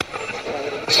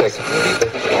Check.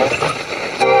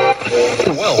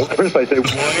 Well, first I say,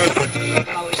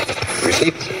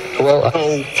 receipt. Well,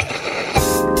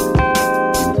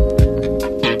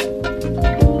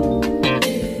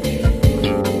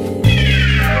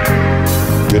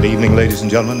 Good evening, ladies and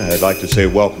gentlemen. I'd like to say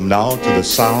welcome now to the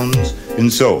Sounds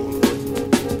in Soul.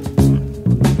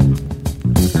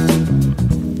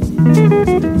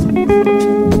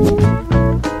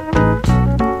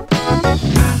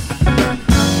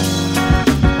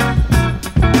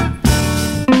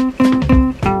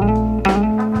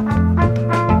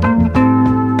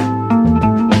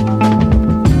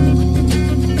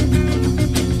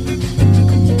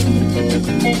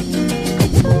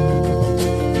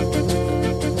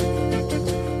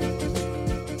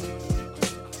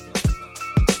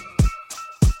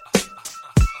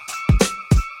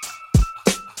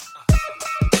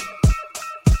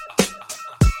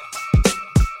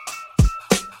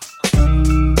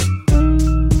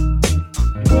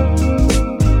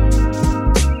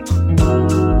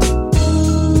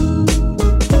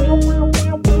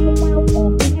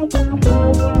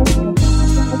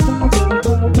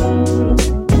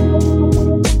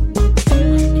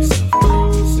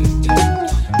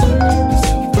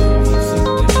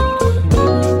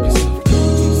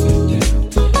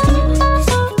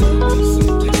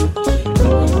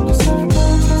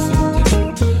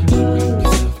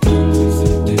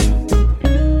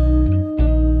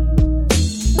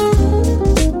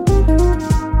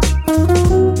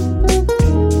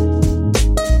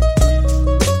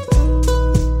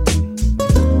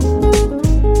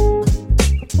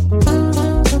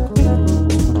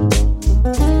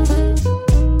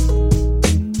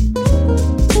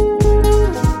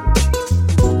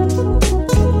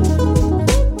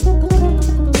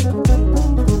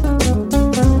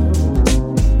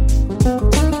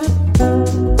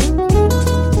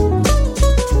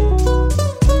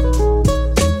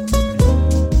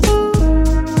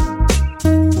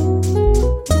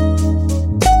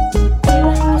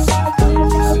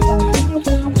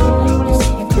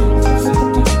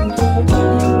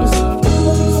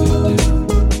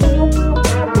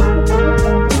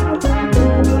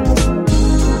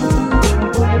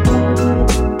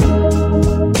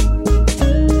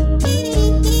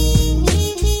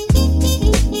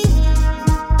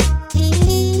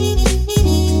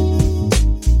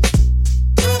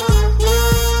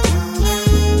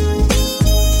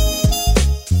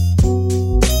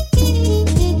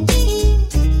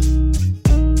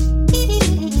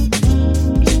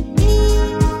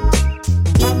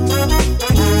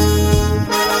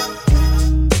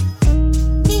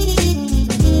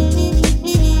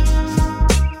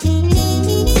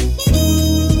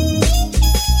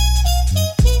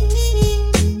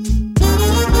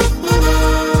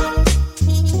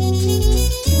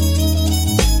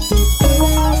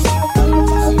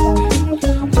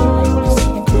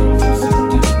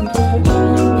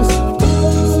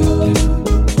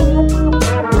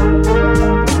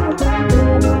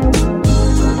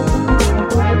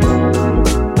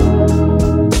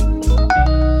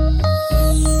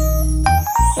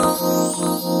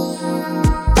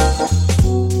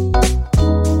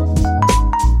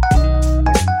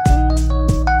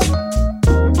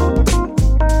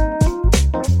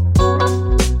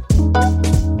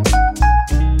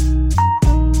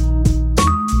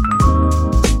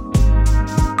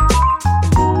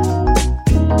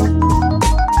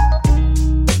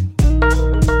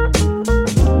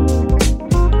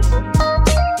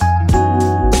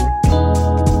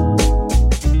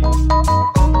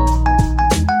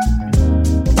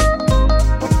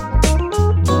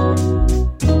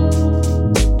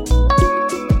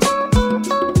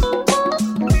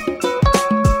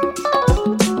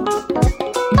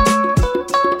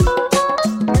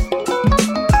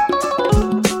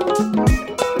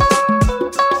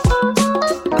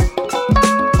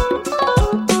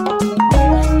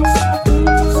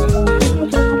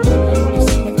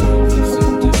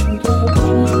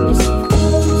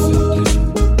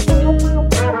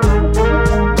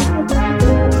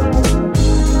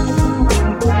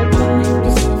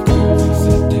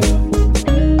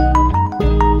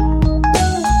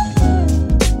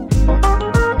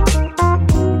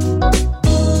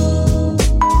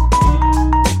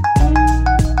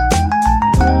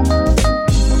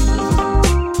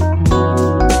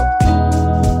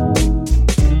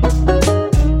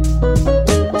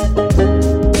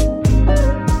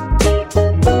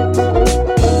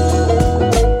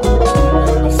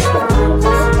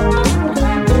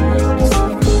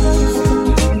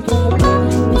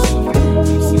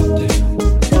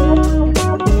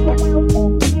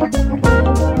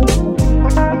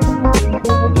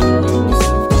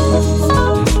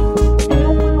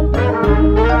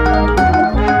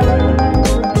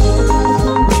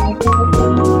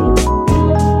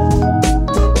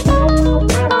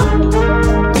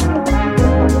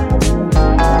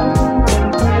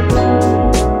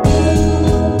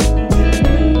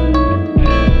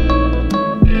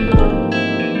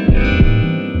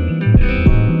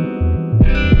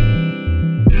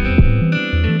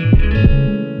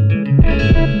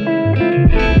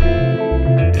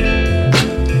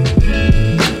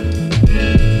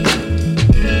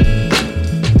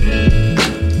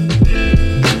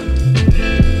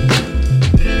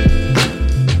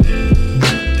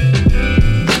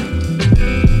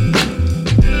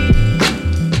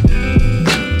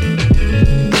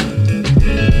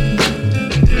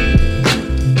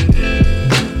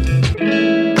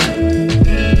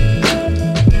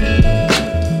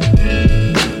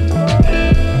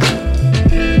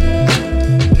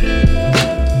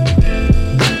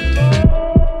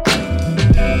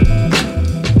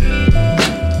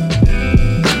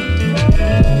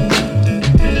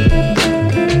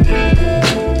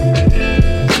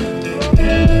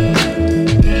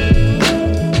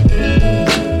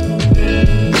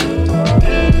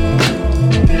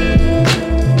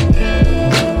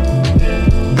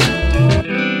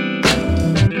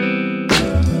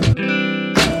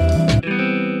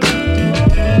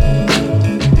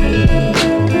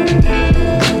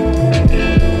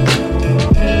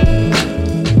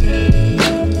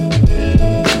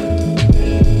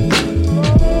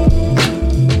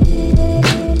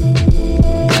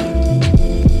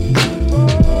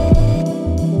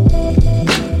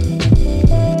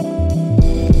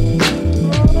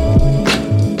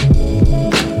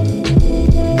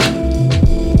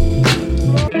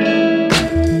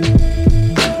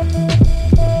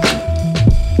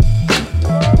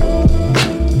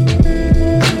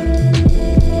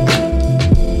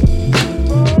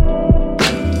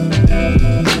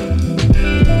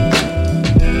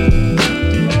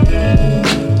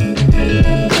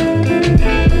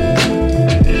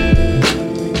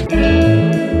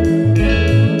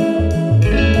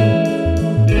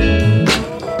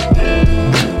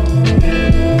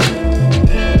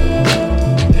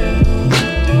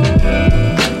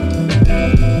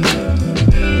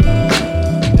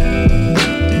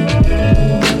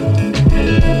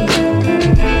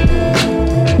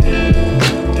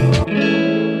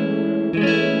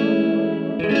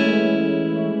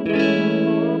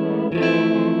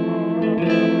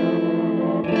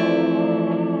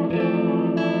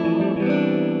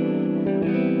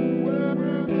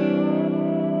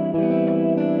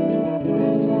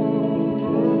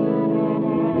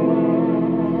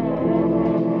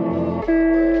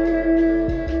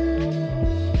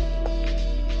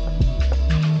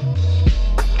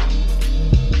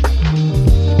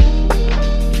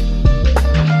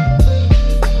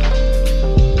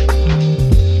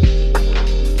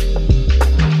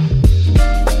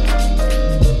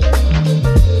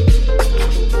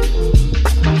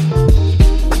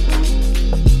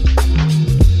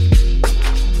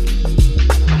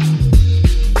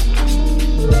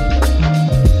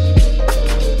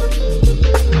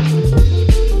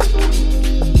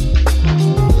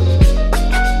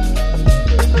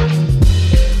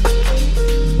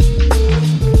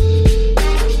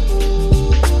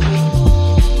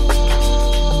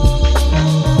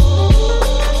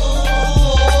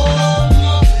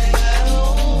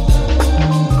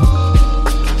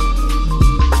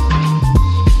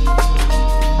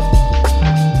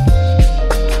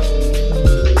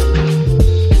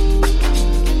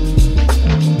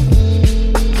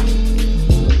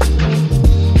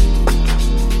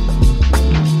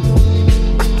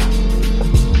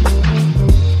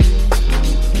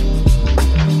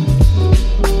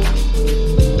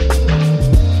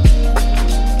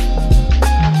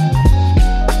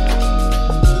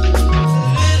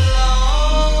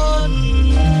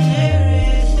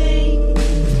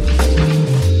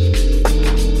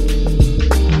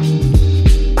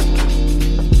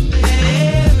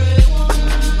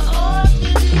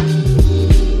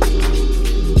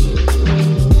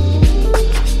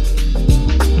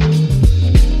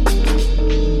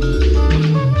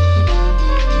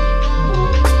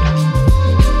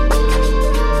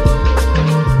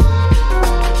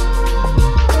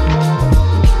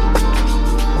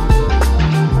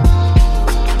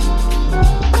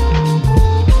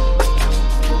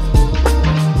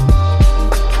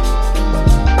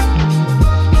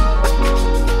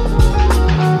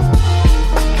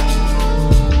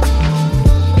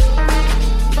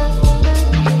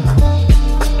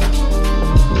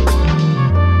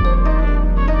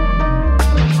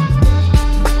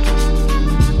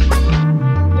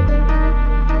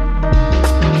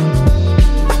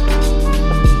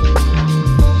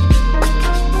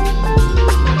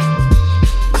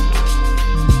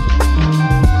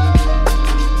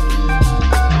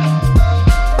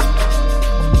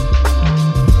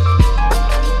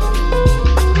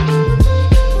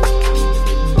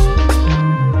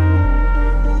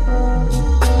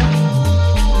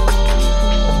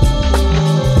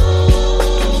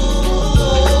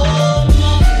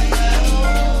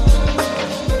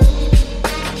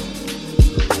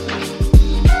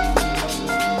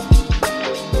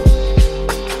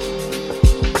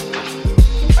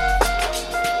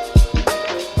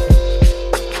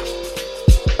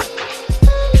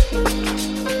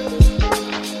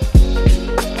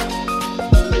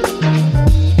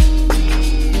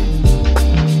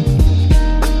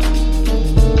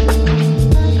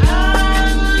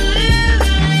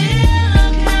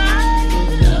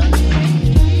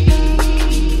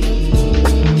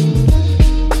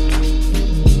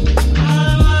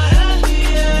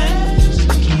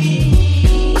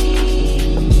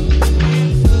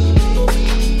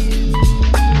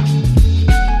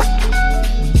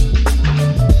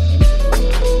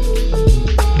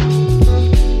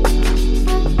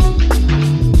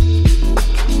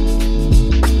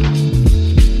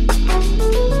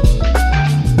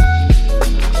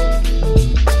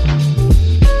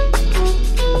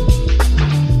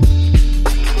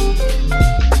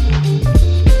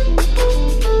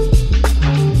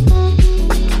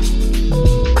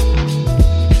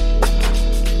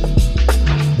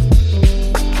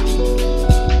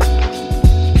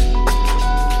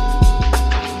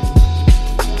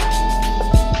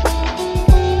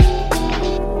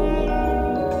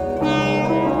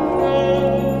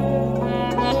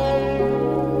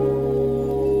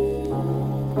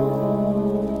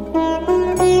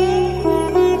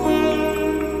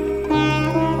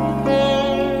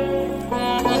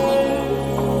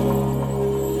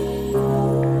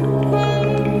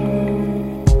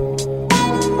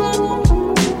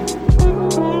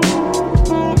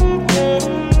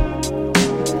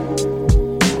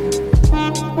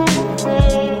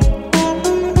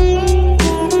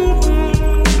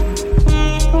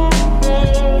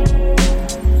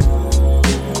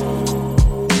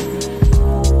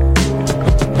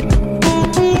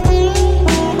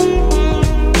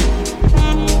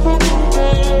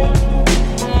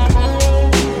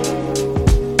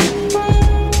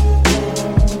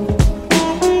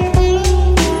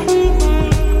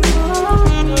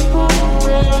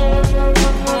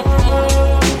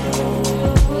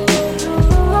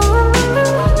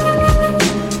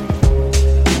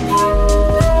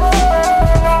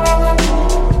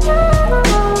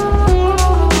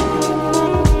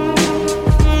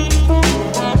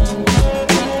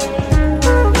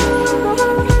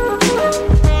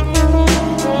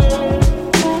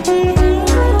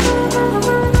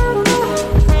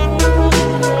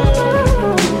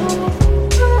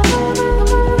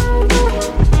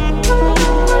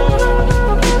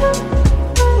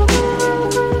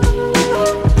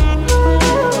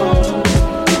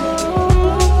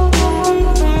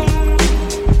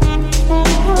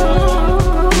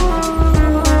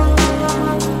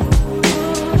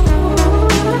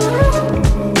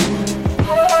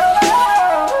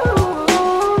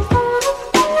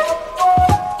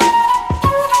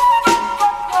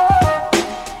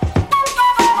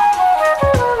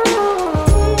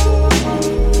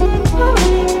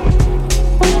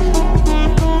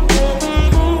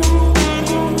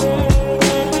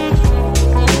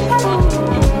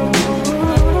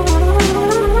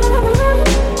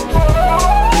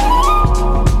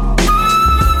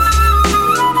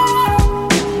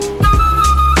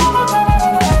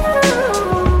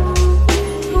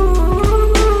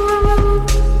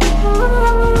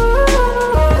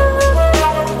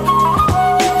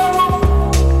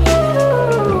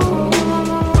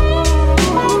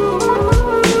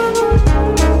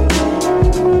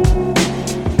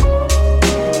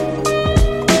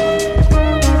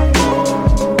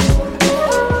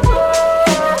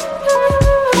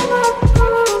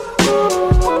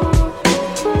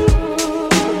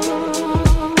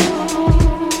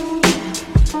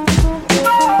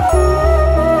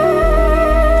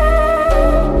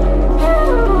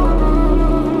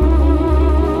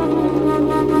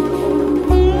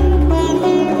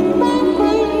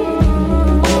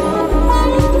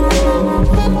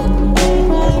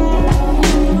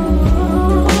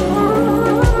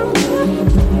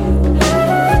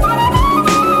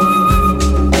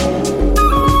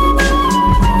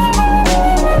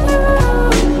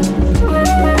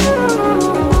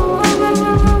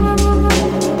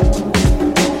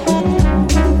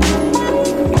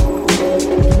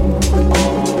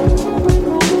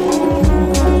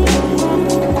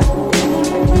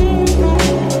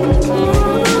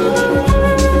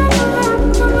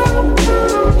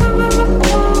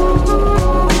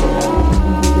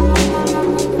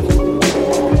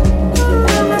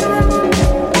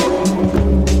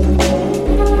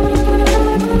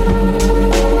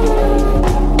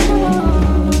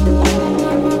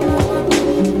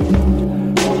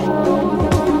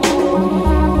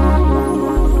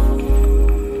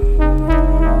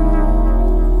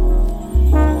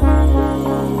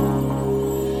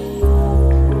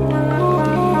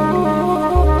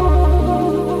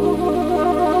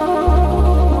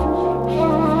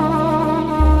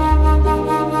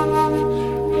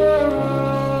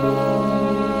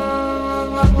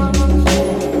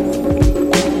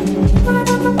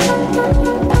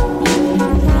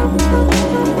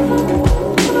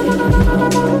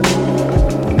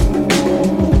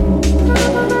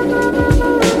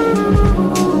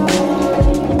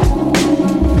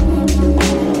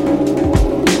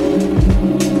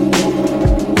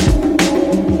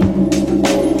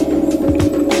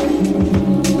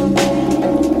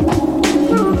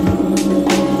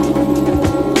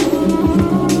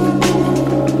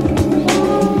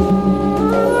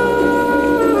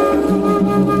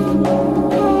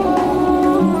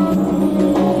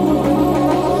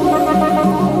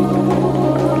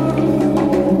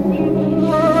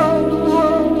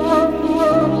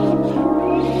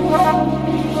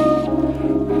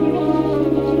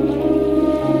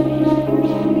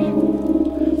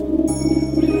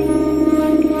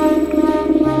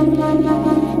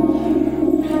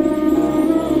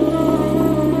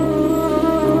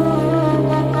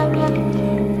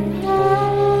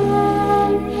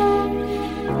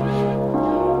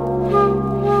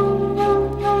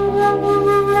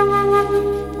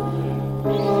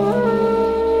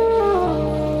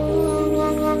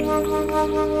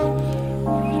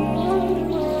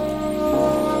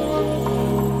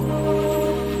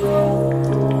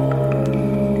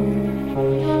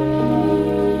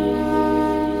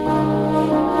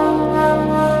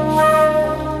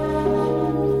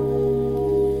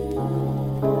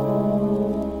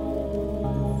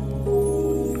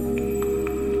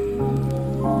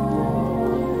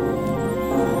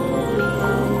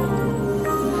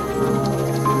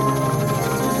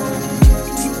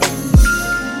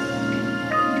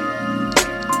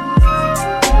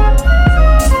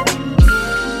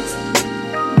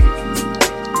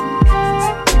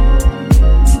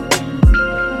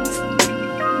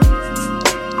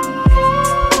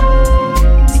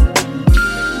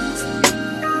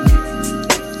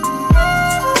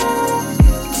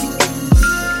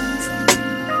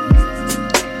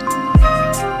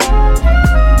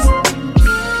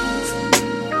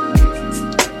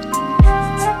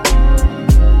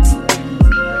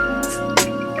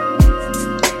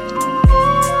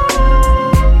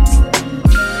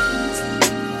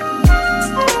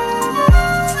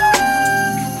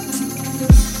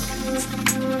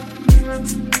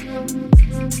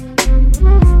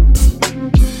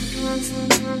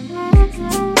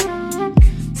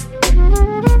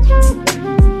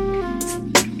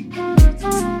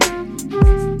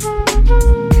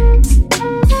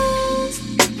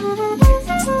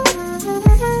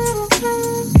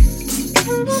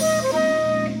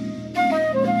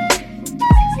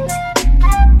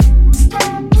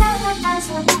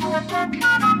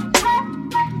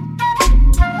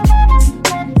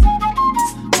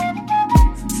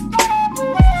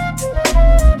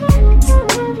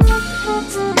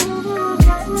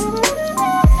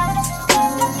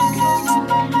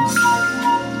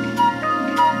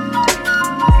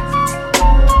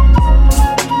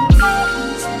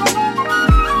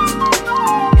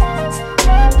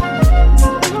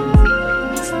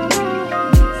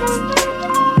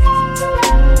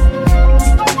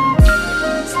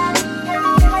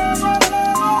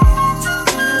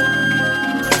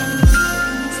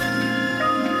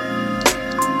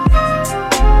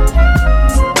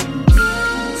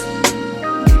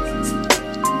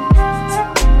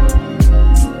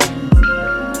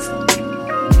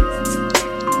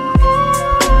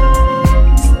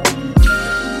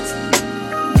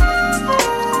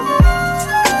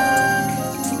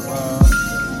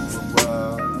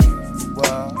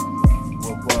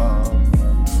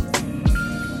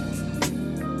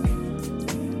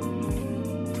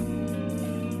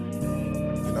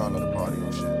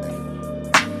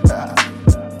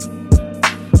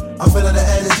 I'm feeling the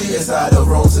energy inside the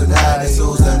room tonight. It's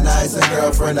Tuesday nights and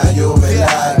girlfriend, now you me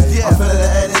like. I'm feeling the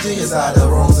energy inside the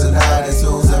room tonight. It's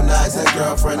Tuesday nights and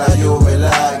girlfriend, now you me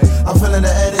like. I'm feeling the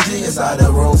energy inside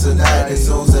the room tonight. It's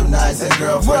Tuesday nights and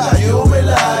girlfriend, now you me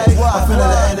like. I'm feeling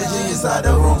the energy inside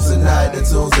the room tonight.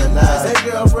 It's Tuesday nights and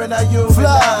girlfriend, now you me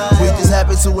like. We just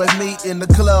happened to have meet in the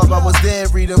club. I was there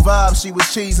reading vibes. She was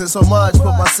cheesing so much,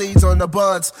 put my seeds on the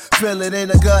buns. Feel it in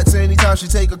the guts anytime she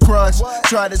take a crunch.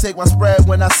 Tried to take my spread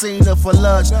when I seen her for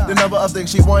lunch. The number of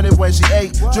things she wanted when she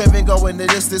ate. Driven going the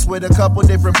distance with a couple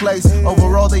different places.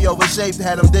 Overall they overshaped,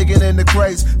 had them digging in the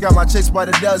crates. Got my chicks by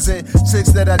the dozen.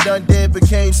 Chicks that I done did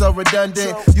became so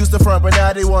redundant. Used to front but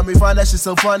now they want me, find that shit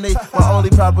so funny. My only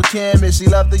proper cam is she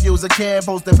love to use a cam.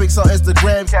 Post the pics on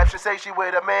Instagram, caption say she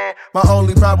with a man. My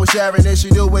only problem with sharing is she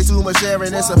do way too much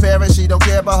sharing. It's apparent she don't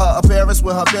care about her appearance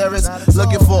with her parents.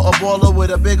 Looking for a baller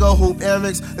with a big old hoop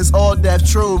earrings. It's all that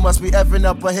true, must be effing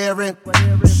up a hearing.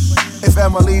 If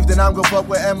Emma leave, then I'm gon' fuck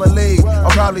with Emily. Or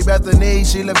probably Bethany,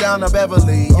 she live down on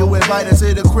Beverly. You invite her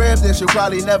to the crib, then she'll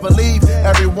probably never leave.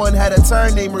 Everyone had a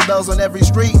turn, naming bells on every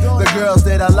street. The girls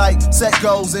that I like, set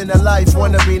goals in their life.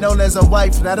 Wanna be known as a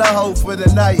wife, not a hoe for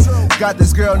the night. Got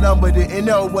this girl number, didn't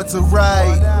know what to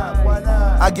write.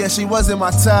 I guess she wasn't my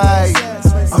type.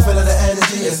 I'm feeling the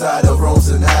energy inside the room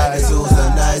tonight. It's Tuesday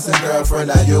nights and girlfriend,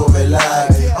 now you me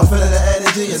like. I'm feeling the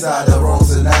energy inside the room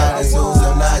tonight. It's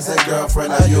Tuesday nights and girlfriend,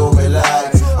 now you me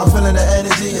like. I'm feeling the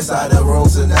energy inside the room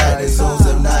tonight. It's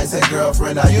Tuesday nights and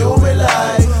girlfriend, now you me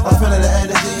like. I'm feeling the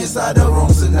energy inside the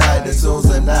room tonight. It's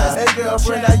Tuesday nights and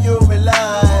girlfriend, now you me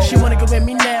like. She wanna go with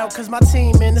me now, cause my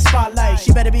team in the spotlight.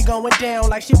 She better be going down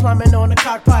like she plumbing on the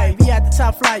cockpit. Be at the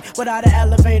top flight without an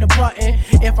elevator button.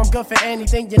 If I'm good for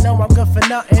anything, you know I'm good for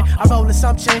nothing. I roll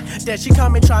assumption that she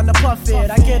coming trying to puff it.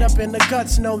 I get up in the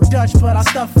guts, no Dutch, but I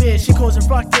stuff it. She causing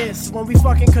ruckus when we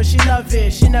fucking cause she love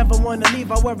it. She never wanna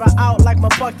leave, I wear her out like my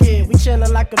bucket. We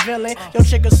chillin' like a villain. Yo,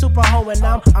 chick a super hoe and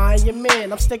I'm Iron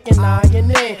Man. I'm sticking iron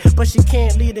in. But she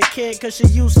can't lead a kid cause she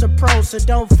used to pro. So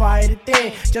don't fight it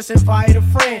then, just invite a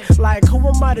friend. Like who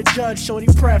am I to judge shorty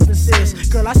preferences?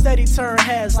 Girl, I steady turn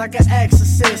heads like an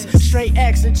exorcist. Straight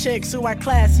accent chicks who act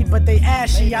classy but they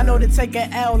ashy. I know to take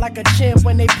an L like a chimp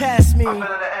when they pass me.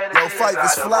 Yo, Fight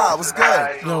was fly, what's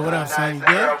good? Yo, what up, son? You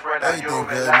good? Everything good,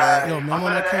 man. Yo, man,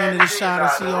 when I came to the shot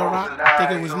of CO Rock, I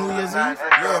think it was New Year's Eve.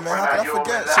 Yeah, man, how can I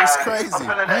forget? Shit's crazy.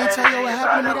 I ain't tell you what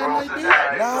happened to me that night,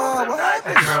 B? Nah, what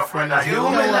happened? Girlfriend is you know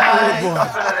what,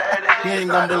 boy. You ain't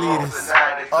gonna believe this.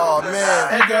 Oh,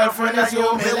 man. Hey, girlfriend is you.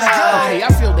 Okay, I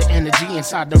feel the energy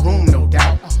inside the room, no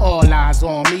doubt. All eyes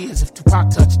on me as if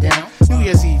Tupac touched down. New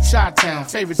Year's Eve, Chi-Town,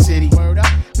 favorite city. Word up.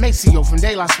 Maceo from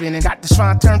De La Spin got the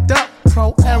shrine turned up.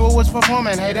 Pro Era was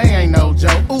performing, hey, they ain't no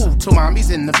joke. Ooh, two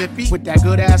mommies in the Vippy with that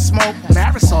good ass smoke.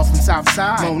 Marisol from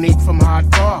Southside, Monique from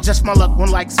Hardcore. Just my luck, one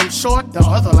like some short, the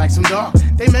other like some dark.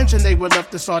 They mentioned they would love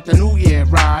to start the New Year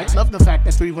ride. Love the fact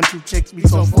that 312 chicks be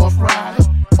so forthright.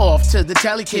 Off to the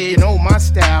telly kid, you know my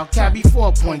style. Cabby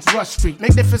 4 points, Rush Street,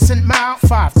 magnificent mile.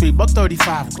 5'3",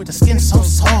 $135, with the skin so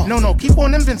soft. No, keep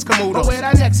on them Vince Camuto. Where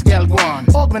that next gal gone?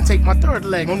 Augment take my third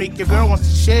leg. Monique, your girl wants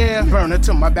to share. Burn her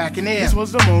to my back and ear. This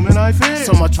was the moment I feared.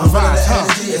 So much for vibes, huh? I'm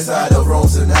feeling the energy inside the room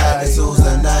tonight. It's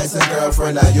Tuesday nights and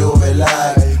girlfriend, now you me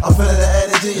like. I'm feeling the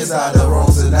energy inside the room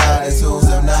tonight. It's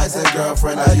Tuesday nights and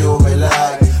girlfriend, now you me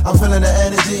like. I'm feeling the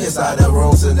energy inside the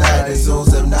room tonight. It's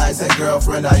Tuesday nights and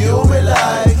girlfriend, now you me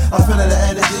like. I'm feeling the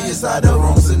energy inside the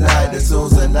room tonight. It's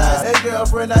Tuesday nights and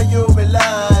girlfriend, now you me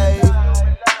like.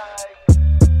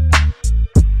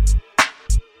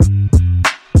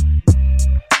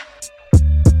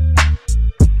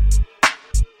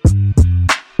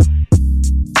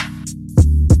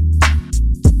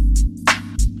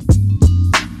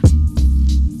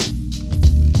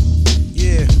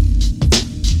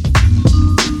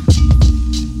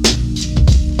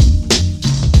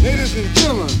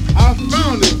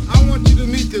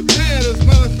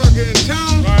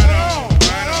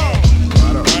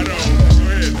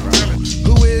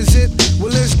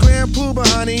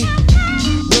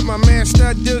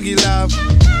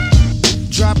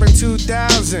 Dropping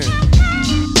 2,000.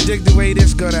 Dig the way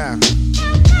this go down.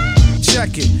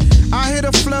 Check it. I hit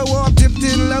a flow off, dipped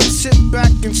in low, sit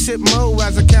back and sip mo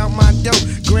as I count my dough.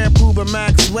 Grand Puba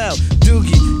Maxwell,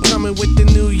 Doogie, coming with the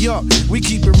New York. We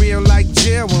keep it real like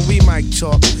jail when we might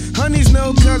talk. Honeys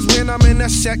know cause when I'm in a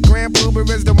set, Grand Puba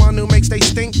is the one who makes they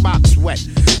stink box wet.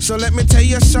 So let me tell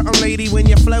you something, lady, when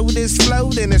your float is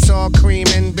floating, it's all cream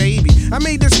and baby. I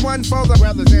made this one for the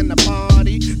brothers in the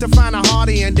party, to find a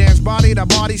hearty and dance body to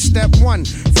body. Step 1,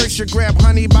 first you grab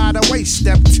honey by the waist.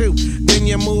 Step 2, then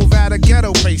you move at a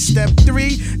ghetto pace. Step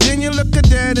 3, then you look a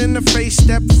dead in the face.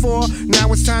 Step 4,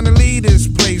 now it's time to leave this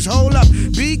place.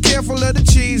 careful of the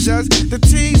cheesers, the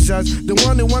teasers, the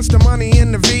one who wants the money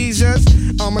and the visas.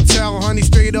 I'ma tell honey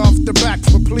straight off the back,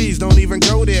 but please don't even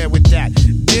go there with that.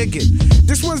 Dig it.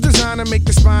 This one's designed to make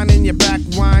the spine in your back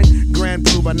whine. Grand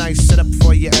Pooh, a nice setup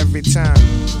for you every time.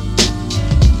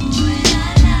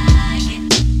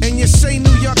 And you say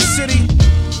New York City.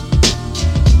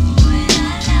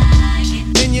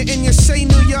 And you say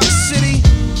New York City.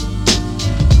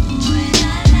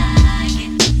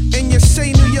 And you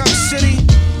say New York City.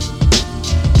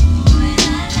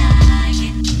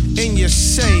 And you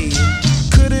say,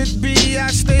 could it be I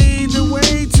stayed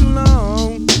away too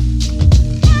long?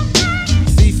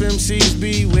 Thief MCs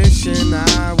be wishing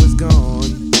I was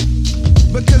gone,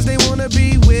 because they wanna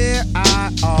be where I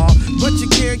are, but you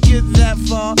can't get that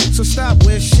far. So stop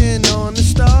wishing on the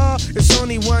star. It's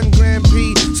only one Grand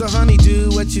Prix, so honey, do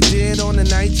what you did on the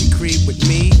night you creep with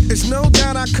me. It's no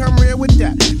doubt I come real with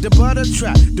that, the butter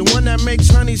trap, the one that makes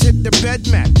honeys hit the bed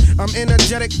mat. I'm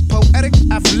energetic, poetic,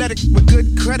 athletic, with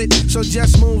good credit, so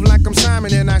just move like I'm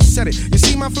Simon and I said it. You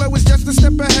see my flow is just a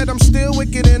step ahead. I'm still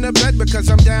wicked in the bed because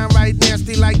I'm downright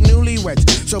nasty like newlyweds.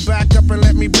 So back up and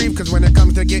let me breathe, cause when it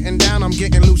comes to getting down, I'm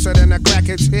getting looser than a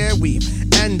crackhead's hair weave.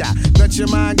 And I let your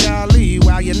mind golly,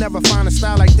 while you never find a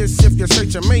style like this if you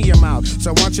search a million miles.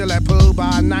 So won't you let Pooh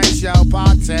by a nice y'all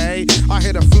party? I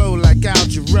hit a flow like Al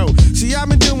Jarreau. See, I've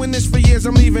been doing this for years,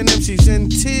 I'm leaving MCs in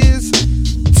tears,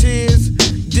 tears.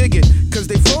 Dig it, cause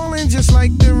they falling just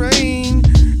like the rain.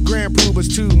 Grand Pooh was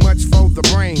too much for the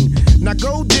brain. Now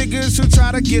gold diggers who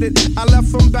try to get it, I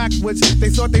left them backwards. They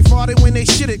thought they fought it when they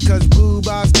shit it, cause Pooh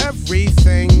buys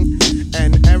everything,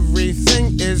 and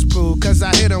everything is Pooh. Cause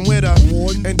I hit them with a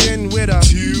one, and then with a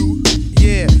two.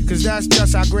 Yeah, cause that's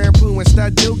just how Grand Pooh and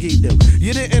Stud Doogie do.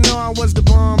 You didn't know I was the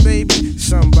bomb, baby?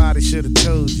 Somebody should've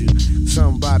told you.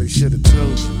 Somebody should've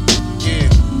told you. Yeah.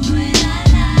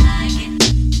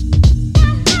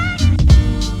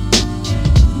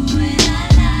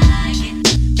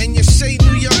 Say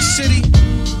New York City,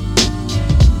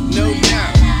 no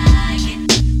doubt.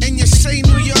 And you say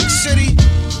New York City,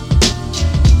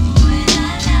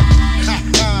 ha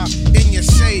ha. And you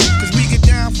say, cause we get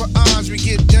down for ours, we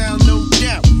get down, no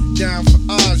doubt. Down for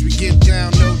ours, we get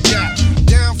down, no doubt.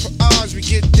 Down for ours, we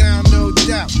get down, no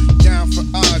doubt. Down for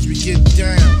ours, we get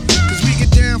down. Cause we get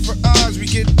down for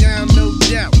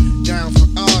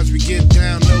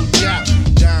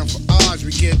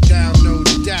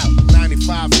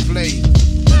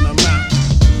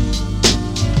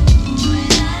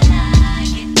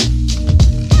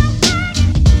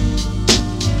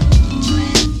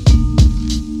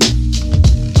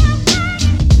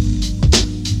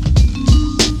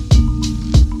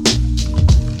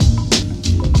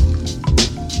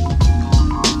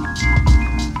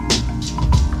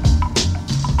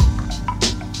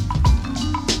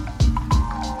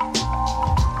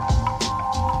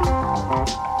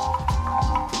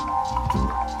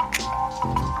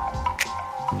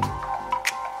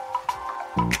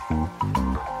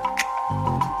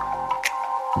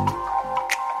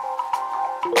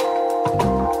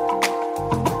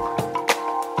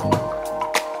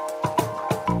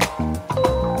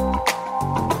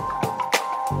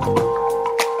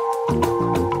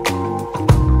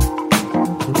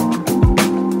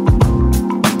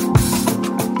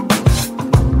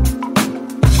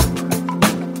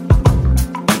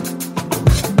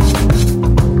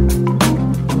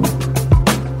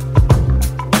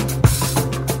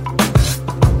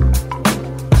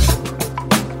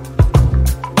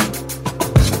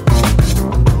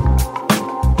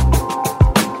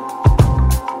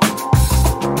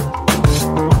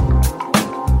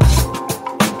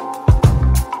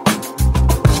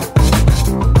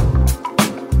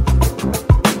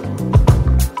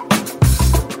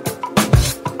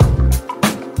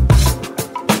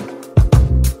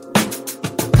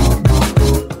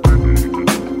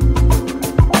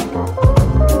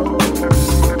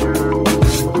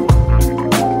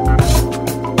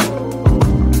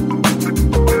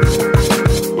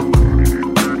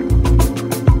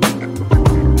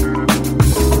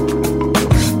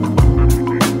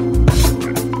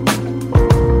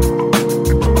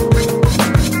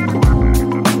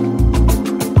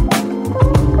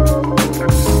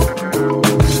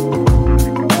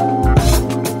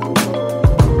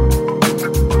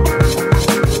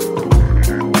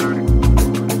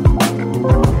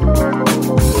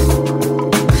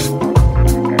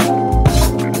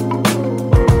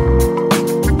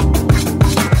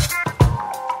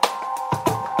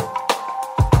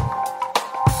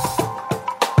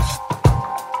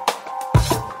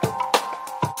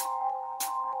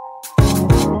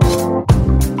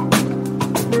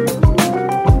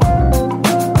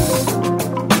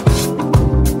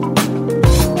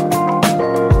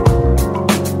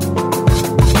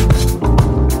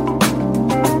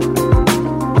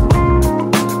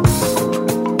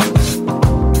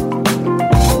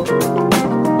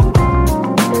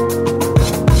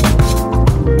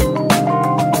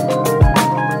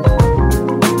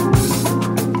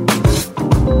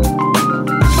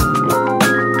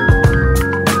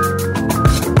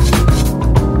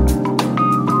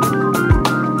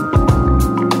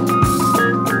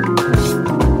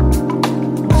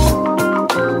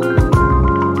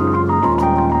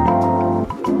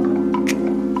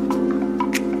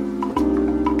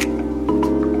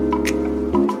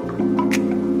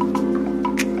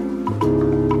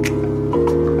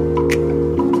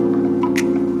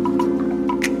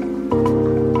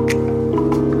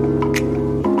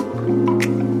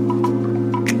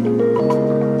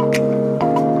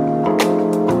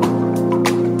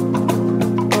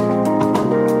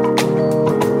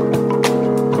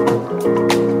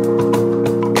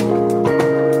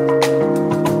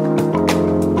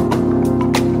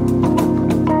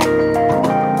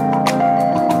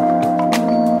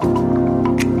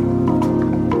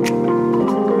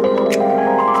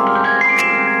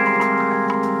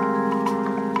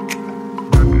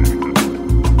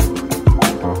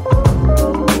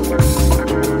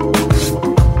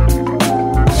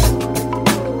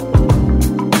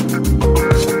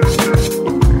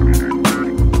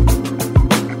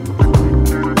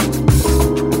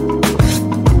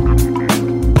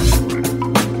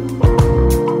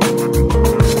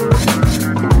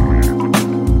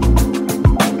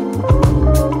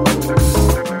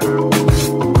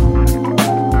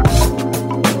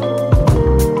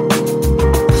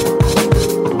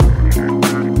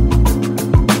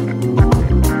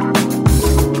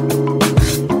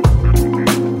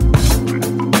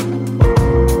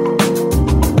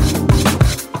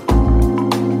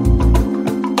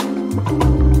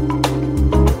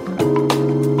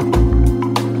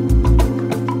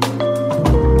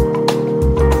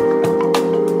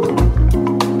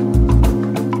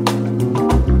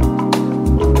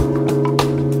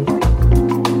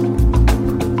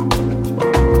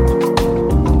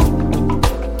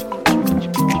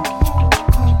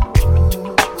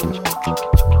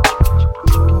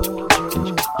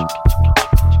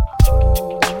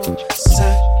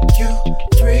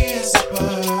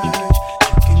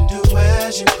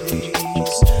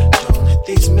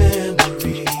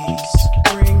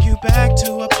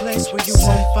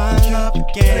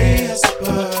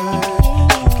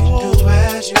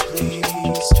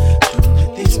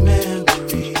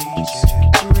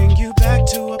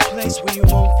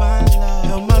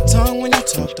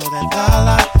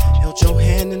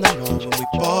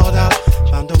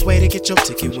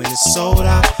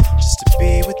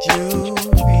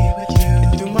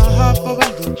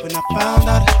loop when I found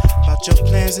out about your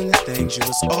plans and the things you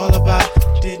was all about.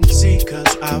 Didn't see,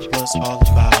 cause I was all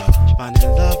about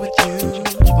finding love with you.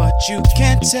 But you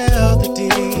can't tell the D,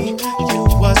 you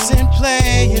wasn't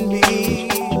playing me.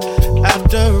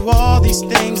 After all these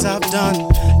things I've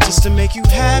done just to make you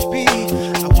happy,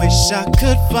 I wish I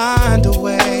could find a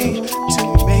way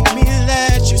to make me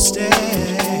let you stay.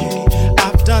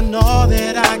 I've done all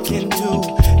that I can do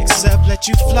except let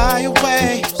you fly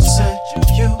away. Set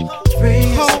you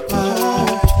free as a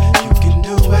bird. You can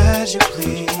do as you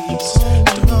please.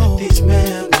 Don't let these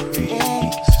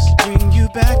memories bring you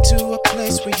back to a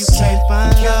place where you can't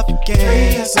find love again.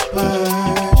 Free as a bird.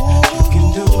 You can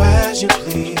do as you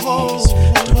please.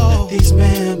 Don't let these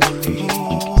memories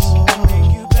bring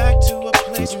you back to a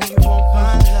place where you won't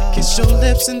find love. Kiss your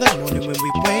lips in the morning when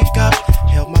we wake up.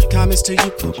 Held my comments till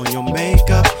you put on your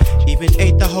makeup. Even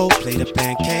ate the whole plate of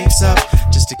pancakes up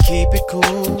just to keep it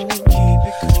cool.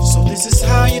 So this is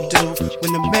how you do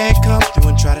when the man come through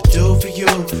and try to do for you.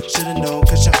 Should've known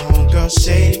cause your homegirl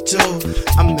shady too.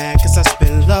 I'm mad cause I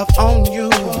spent love on you,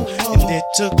 and it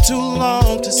took too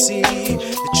long to see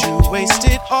that you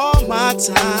wasted all my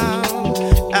time.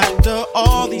 After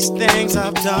all these things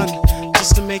I've done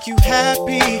just to make you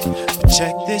happy. But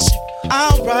check this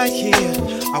out right here.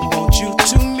 I want you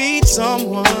to meet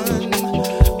someone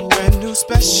brand new,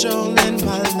 special in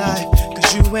my life.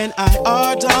 Cause you and I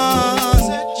are done.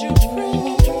 Set you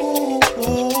free.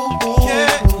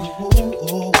 Yeah.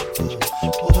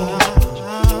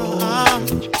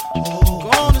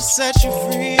 Gonna set you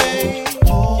free.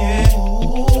 Yeah.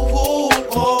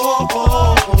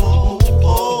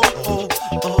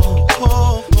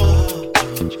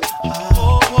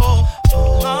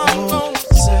 I'm gonna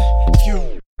set you.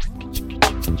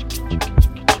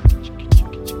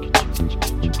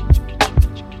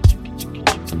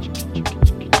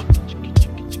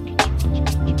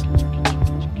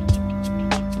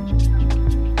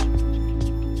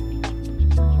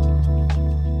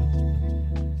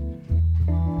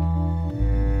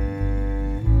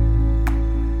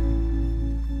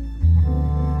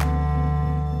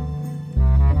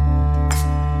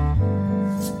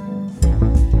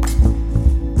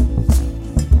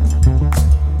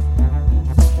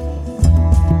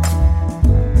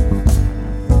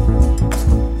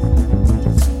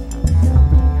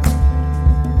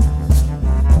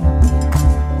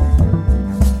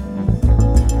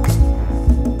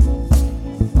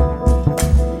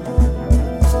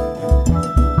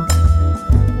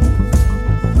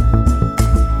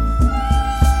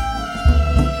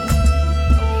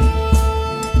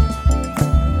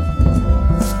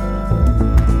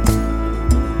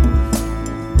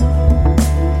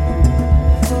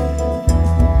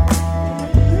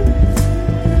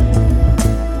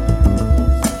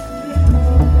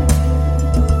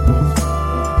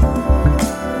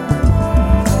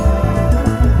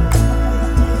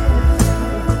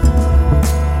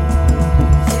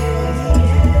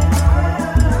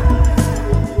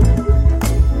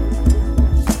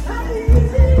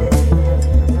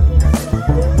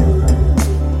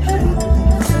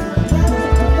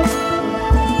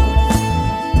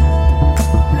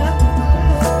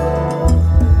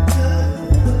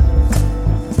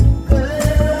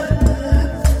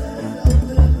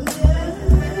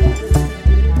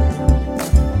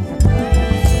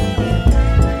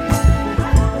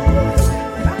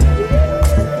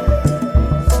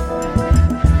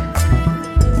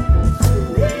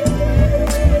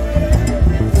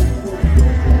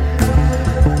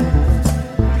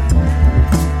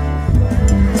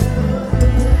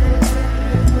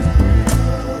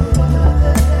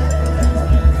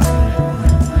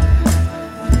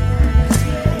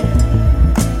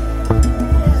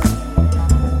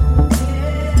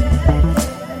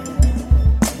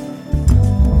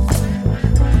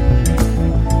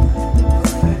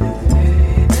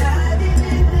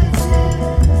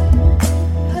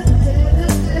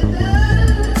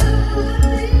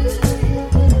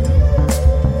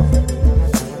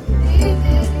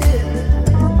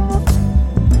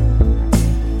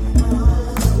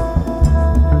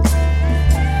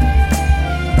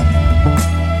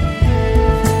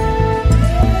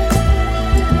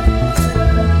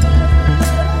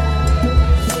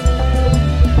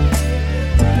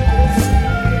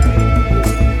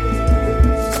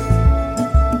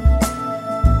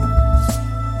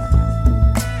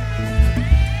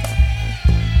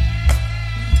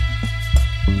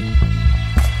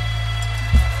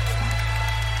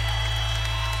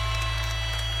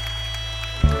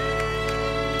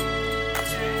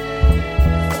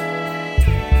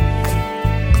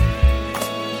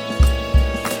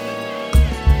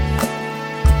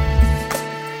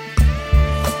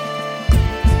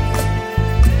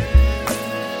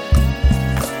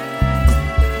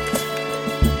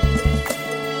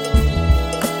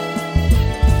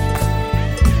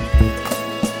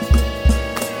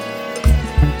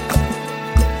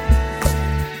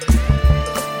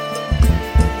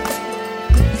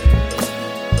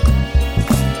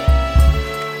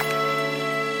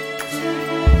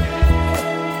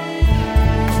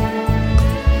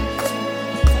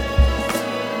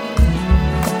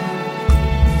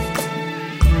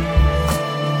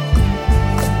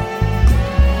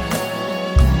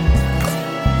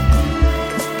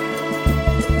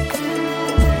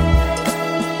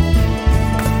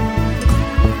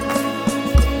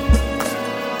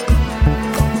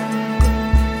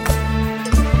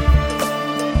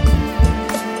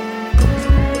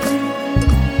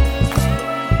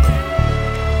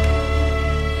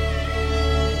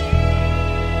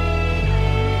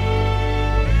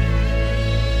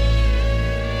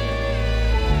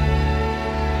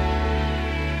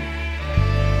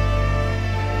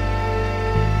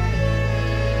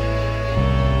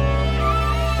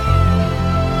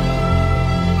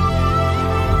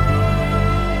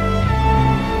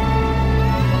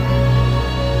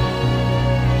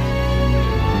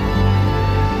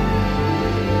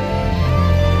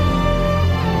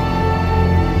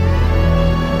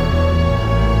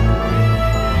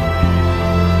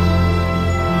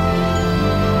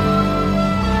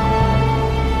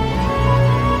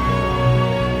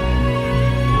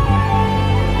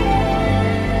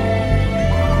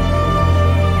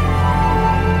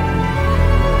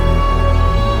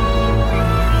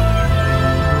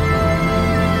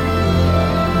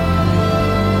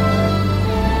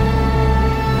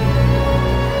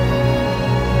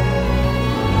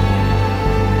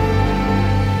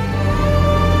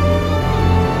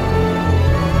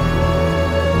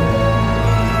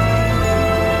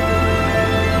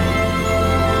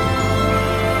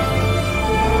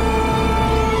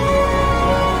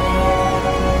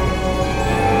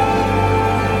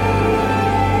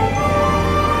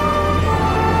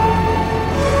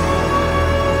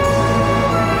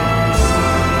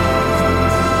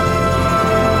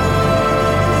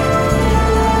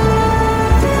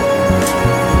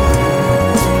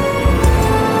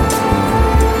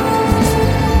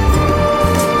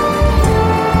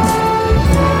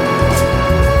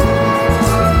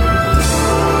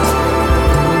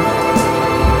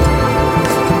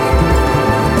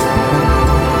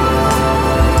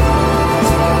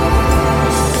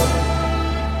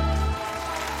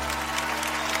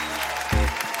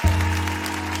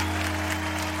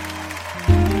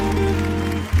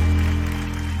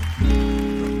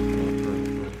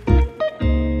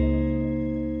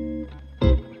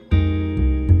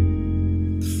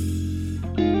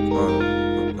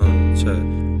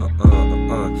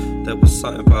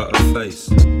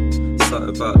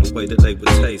 Something about the way that they would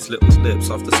taste. Little lips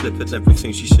after slipping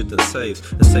everything she shouldn't save.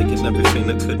 And taking everything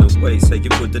that couldn't wait. Saying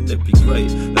wouldn't it be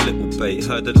great? A little bait,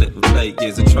 heard a little late.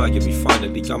 Years of trying me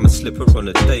finally, I'ma slip her on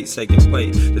a date. Saying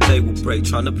wait, the day will break,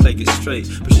 trying to play it straight.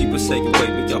 But she was saying wake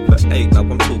me up at 8. Now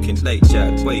I'm talking late,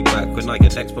 Jack. Way back when I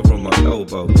get expert on my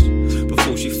elbows.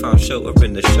 Before she found shelter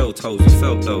in the shell toes. We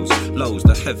felt those lows,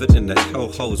 the heaven and the hell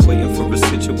holes. Waiting for a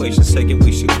situation, saying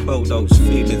we should quell those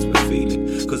feelings we're feeling.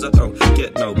 Cause I don't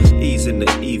get no ease in the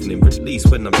evening, release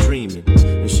when I'm dreaming.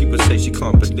 And she would say she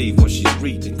can't believe what she's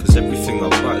reading. Cause everything I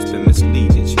write's been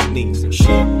misleading. She needs him. She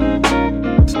needs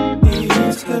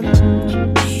him.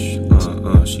 She needs him.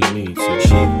 She needs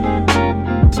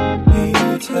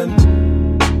him.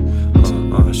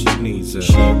 She needs him.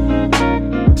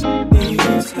 She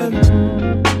needs him.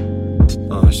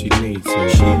 She needs him.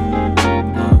 She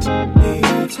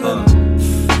needs him.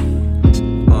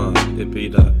 It be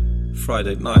that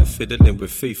Friday night fiddling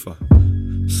with FIFA.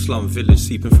 Slum village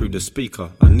seeping through the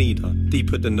speaker. I need her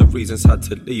deeper than the reasons had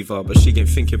to leave her. But she ain't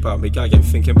thinking about me, I ain't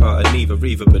thinking about her neither.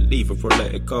 Either believe her or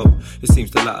let it go. It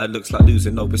seems the latter looks like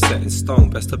losing over set in stone.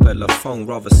 Best to bet her phone,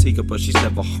 rather seek her but she's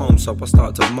never home. So I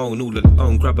start to moan all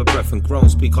alone. Grab a breath and groan,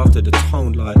 speak after the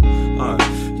tone like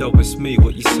yo, it's me,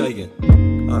 what you saying?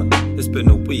 It's been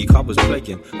a week, I was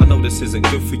playing. I know this isn't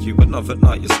good for you, another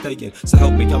night you're staying. So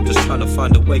help me, I'm just trying to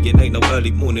find a way. It ain't no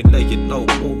early morning laying, no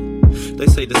more. They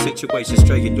say the situation's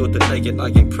straying, you're delaying. I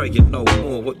ain't praying no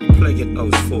more, what you playing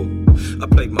those for? I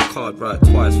played my card right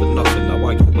twice for nothing, now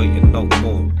I ain't waiting no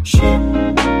more. She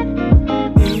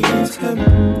needs him.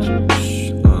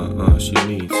 She needs him. She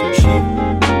needs him.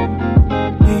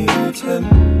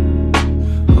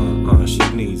 She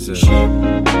needs him. She needs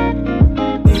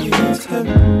him.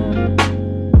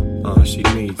 She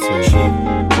needs him. She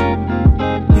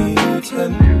needs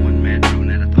him. One mad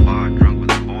brunette at the bar, drunk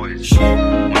with her boys.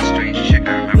 One strange chick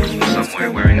I remember from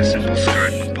somewhere, wearing a simple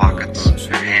skirt with pockets,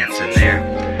 her hands in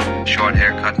there, short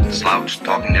haircut, slouched,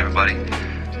 talking to everybody.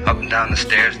 Up and down the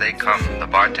stairs they come. The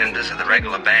bartenders are the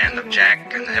regular band of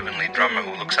Jack and the heavenly drummer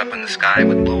who looks up in the sky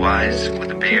with blue eyes,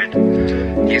 with a beard.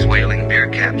 He's wailing beer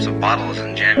caps of bottles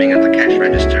and jamming at the cash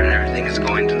register, and everything is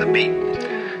going to the beat.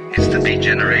 It's the beat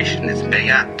generation, it's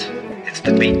Bayat. It's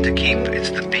the beat to keep, it's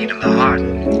the beat of the heart.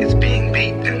 It's being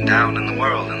beat and down in the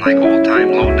world, and like old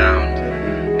time low down.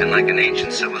 And like in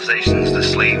ancient civilizations, the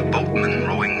slave boatmen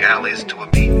rowing galleys to a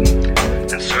beat,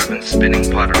 and servants spinning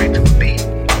pottery to a beat.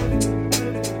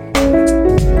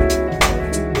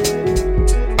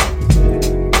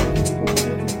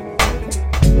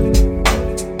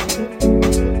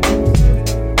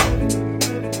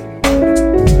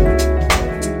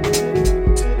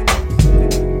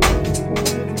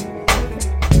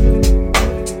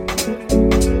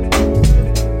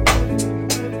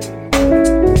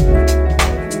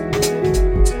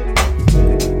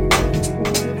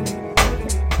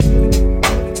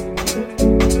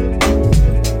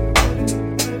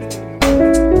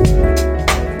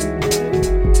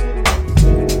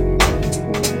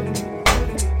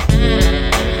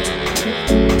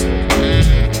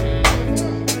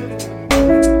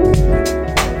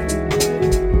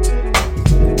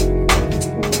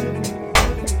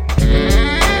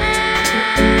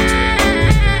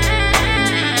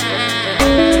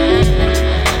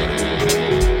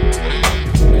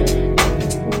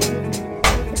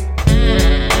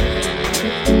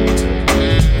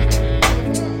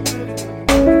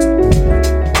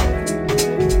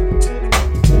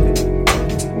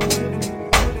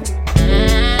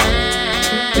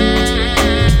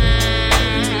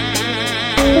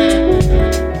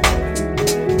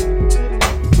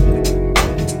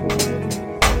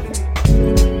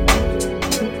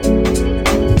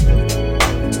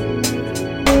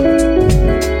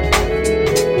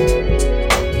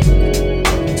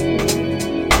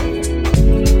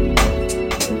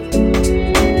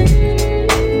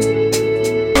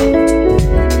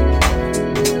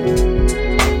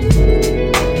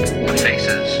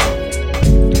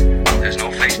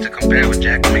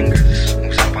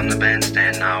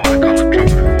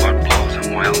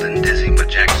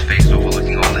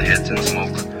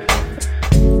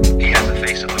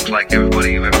 Like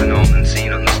everybody you've ever known and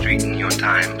seen on the street in your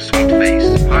time. Sweet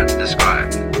face, hard to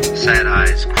describe. Sad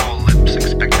eyes, cruel lips,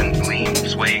 expectant gleam,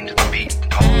 swaying to the beat,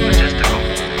 tall and majestical,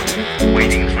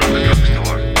 waiting in front of the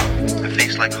drugstore. A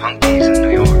face like Hunky's in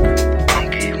New York.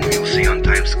 Hunky, whom you'll see on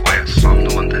Times Square,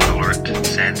 somnolent and alert,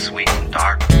 sad, sweet, and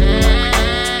dark,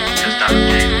 just out of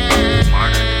jail,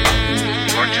 martyred,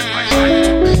 tortured by side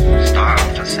folks,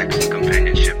 starved for sex and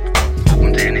companionship,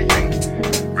 open to anything,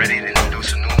 ready to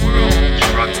introduce a new world,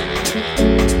 shrug.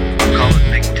 The colored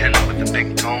big tenor with the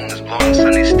big tone is blowing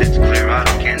sunny stits clear out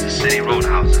of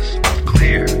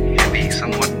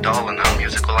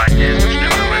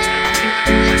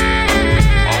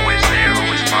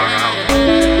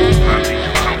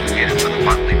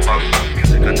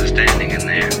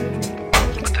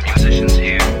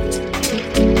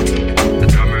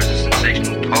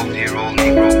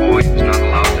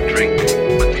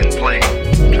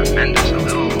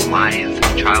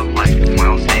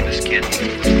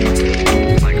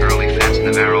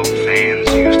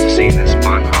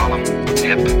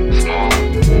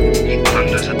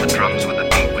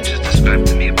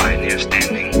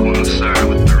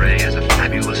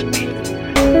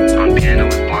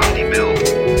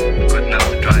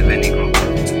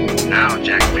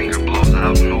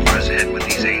out and over his head with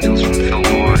these angels from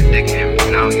Fillmore. I dig him,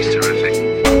 now he's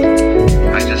terrific.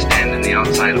 I just stand in the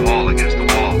outside hall against the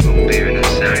wall, no beer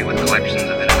necessary, with collections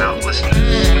of in-and-out listeners,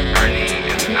 with Bernie,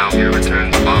 and now here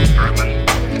returns Bob Bergman,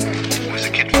 who was a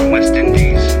kid from West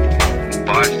Indies, who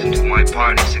barged into my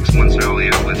party 6 months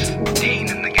earlier with Dean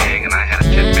and the gang, and I had a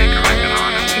Chet Baker record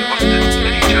on, and we looked at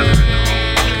each other in the room.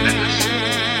 Tremendous.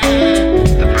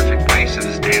 The perfect grace of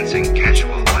his dancing,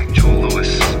 casual like Joe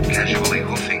Louis, casually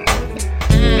hoofing.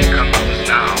 Here comes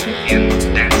now, in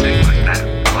dancing like that,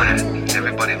 glad.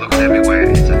 Everybody looks everywhere.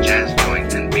 It's a jazz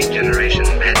joint and beat generation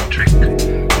mad trick.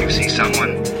 You see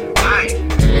someone, hi,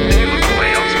 then you look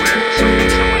away elsewhere for something,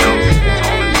 someone else. It's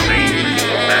all insane. And you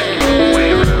look back, you look way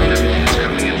around. Everything is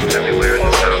coming in from everywhere in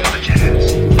the sound of the jazz.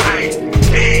 Hi,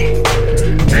 hey,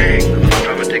 bang. The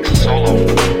drummer takes a solo,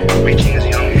 reaching his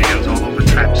young hands all over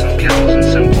traps and kettles and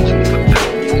cymbals and foot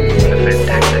pedals in a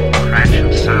fantastic crash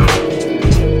of sound.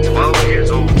 12 years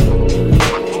old.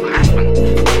 What will happen?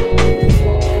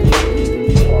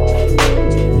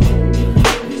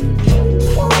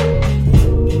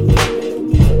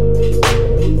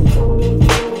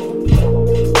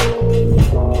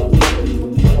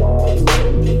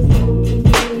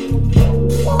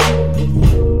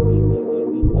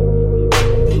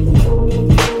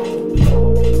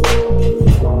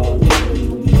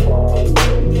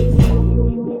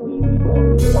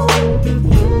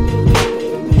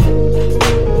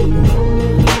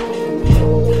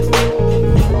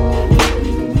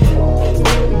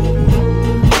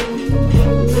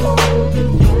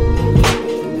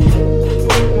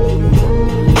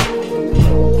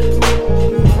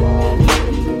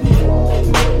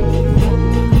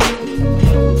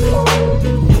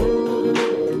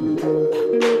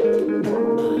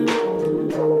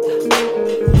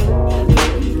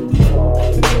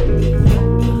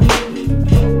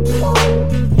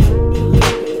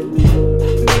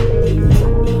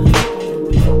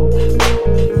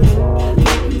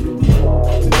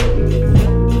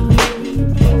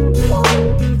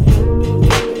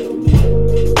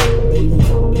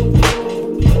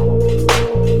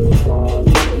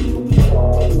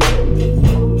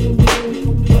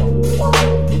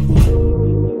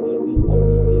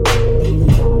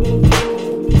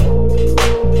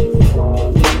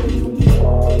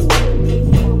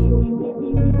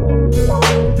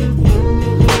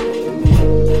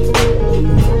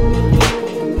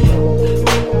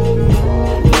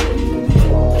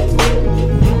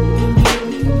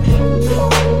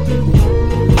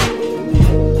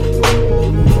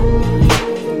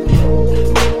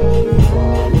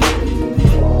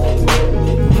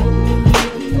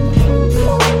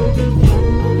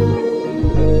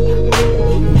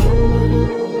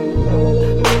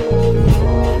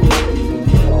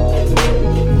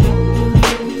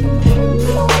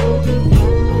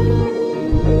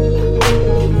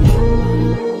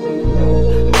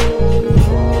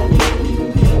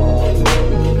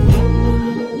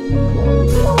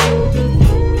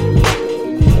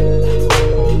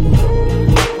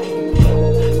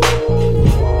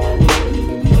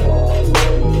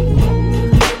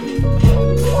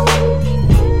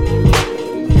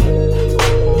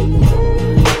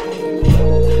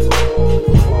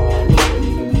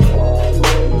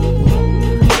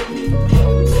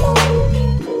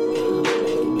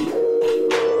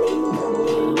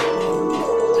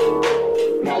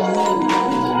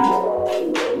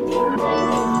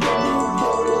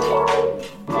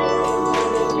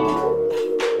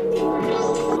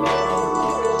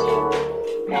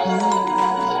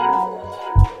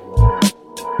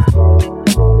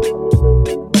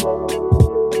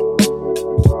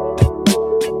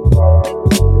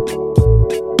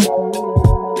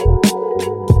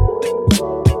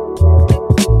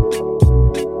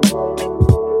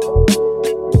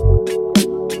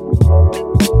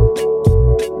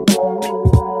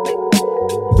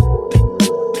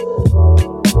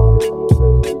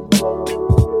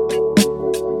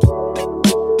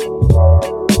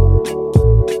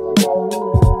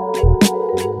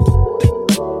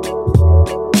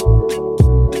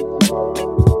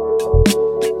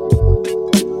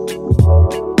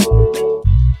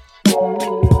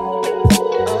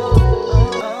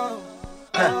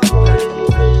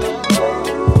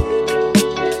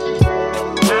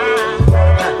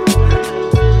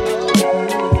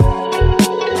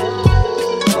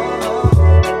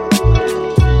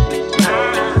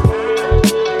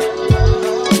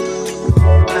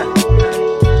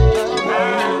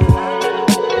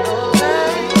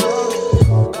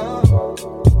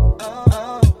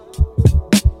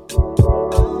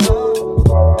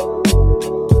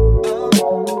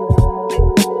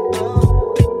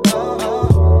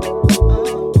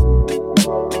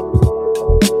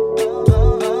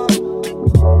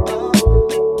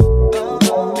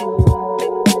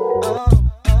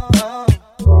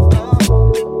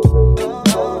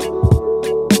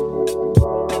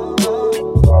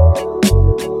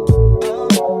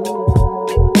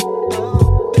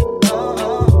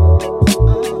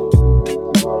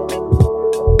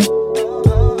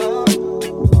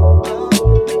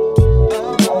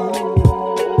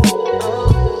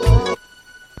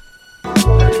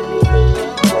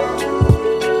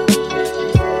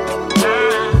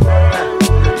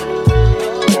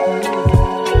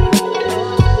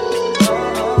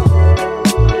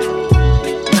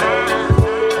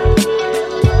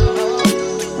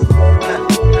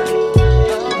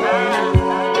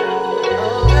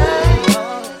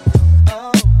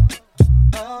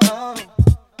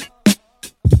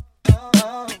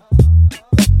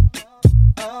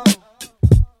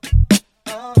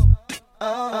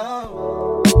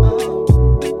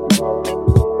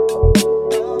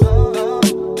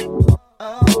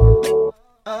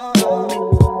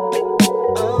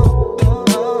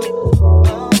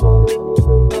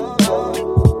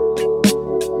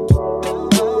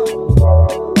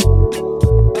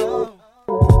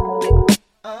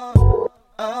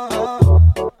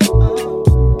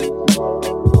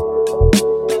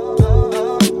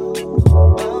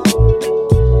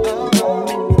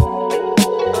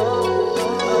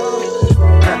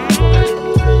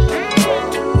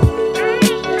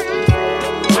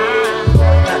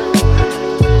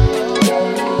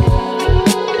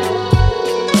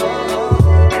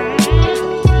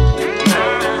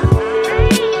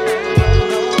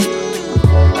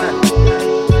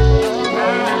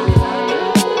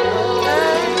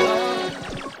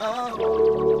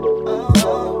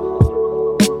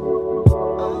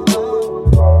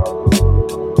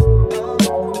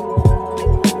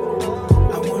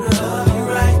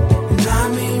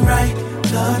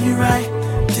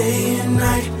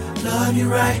 love you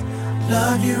right,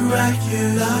 love you right,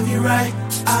 you love you right.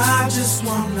 I just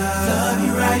wanna love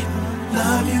you right,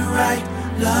 love you right,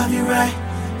 love you right,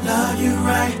 love you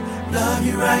right, love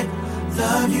you right,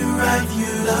 love you right, you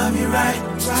love you right,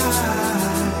 right.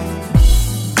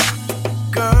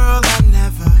 Girl, I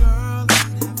never,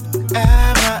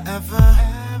 ever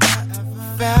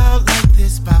felt like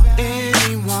this about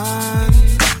anyone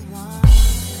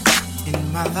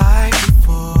in my life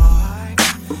before.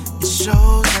 It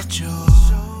shows that you're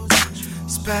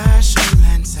special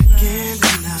and second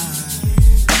to none.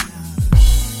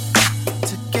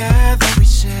 Together we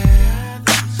share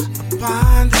a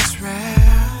bond that's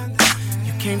rare.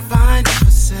 You can't find it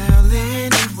for sale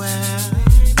anywhere.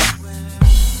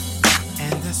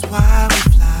 And that's why we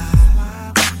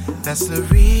fly. That's the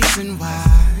reason why.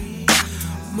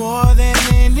 More than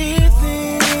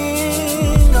anything,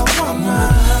 I wanna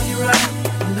love you right,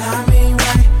 and I mean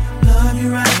right, love you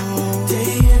right,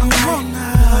 day and night,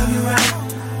 love you right,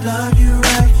 love you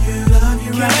right, you love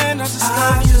you right. Can I just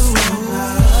love you?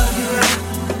 Love you right,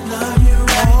 love you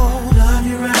right, love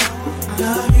you right,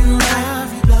 love you right,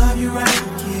 love you right,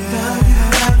 love you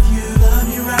right, you love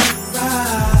you right,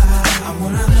 right. I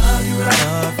wanna love you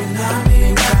right, and I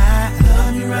mean right,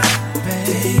 love you right,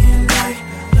 day and night,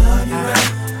 love you right.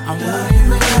 I love you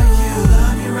right, you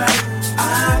love me right. I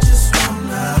just wanna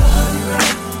love you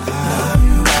right, love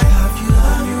you right, love you,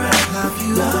 love you right, love you,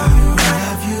 love you right,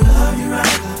 love you, love you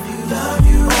right, love you, love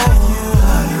you right, you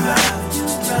love you right,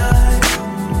 right.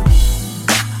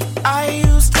 I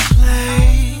used to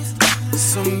play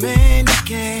so many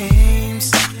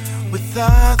games with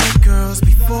other girls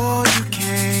before you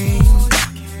came.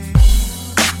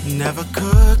 Never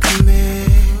could commit,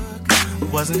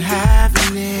 wasn't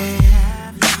having it.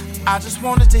 I just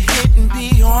wanted to hit and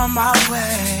be on my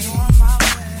way.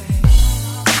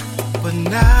 But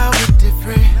now we're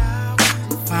different.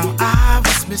 Found I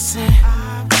was missing.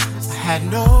 I had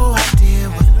no idea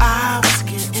what I was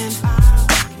getting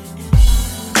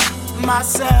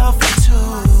myself into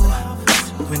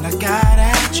when I got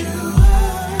at you.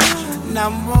 Now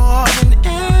more than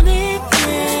anything,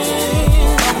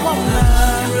 I wanna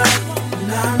love you right,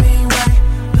 and I mean right,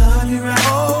 love you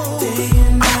right, day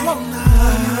and night,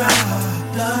 love you right,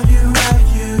 love you right,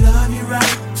 you love you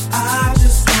right. I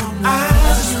just wanna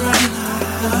love you right,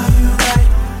 love you right,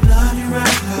 love you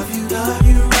right, love you, love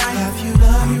you right, love you,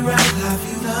 love you right, love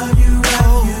you, love you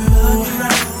right, you love you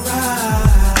right, right.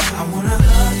 I wanna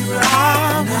love you right,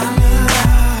 and I mean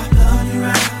right, love you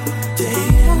right, day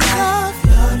and night,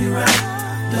 love you right,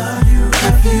 love you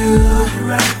right, you love you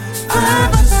right. I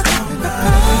just wanna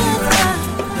love you right,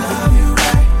 love you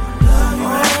right, love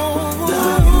you right,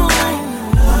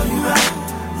 love you right, love you right,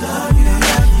 love you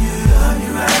right, you love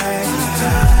you right.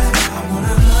 I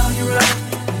wanna love you right,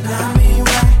 and I mean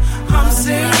right. I'm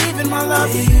saving my love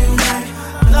for you.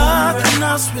 Nothing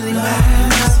else really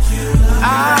matters.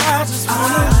 I just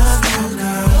wanna love you,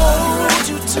 hold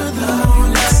you to the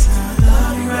morning sun.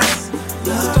 Love you right,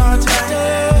 start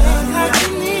today like you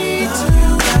need to.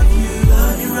 Love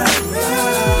you right,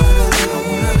 I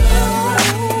wanna love you right,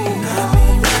 and I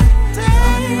mean right.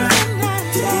 Love you right,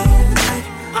 day and night.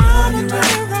 I'm you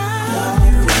right, love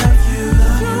you right, you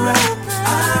love you right.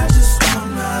 I just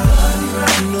wanna love you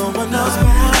right. No one else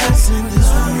matters in this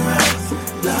world.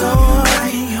 Love you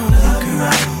right, love you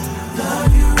right,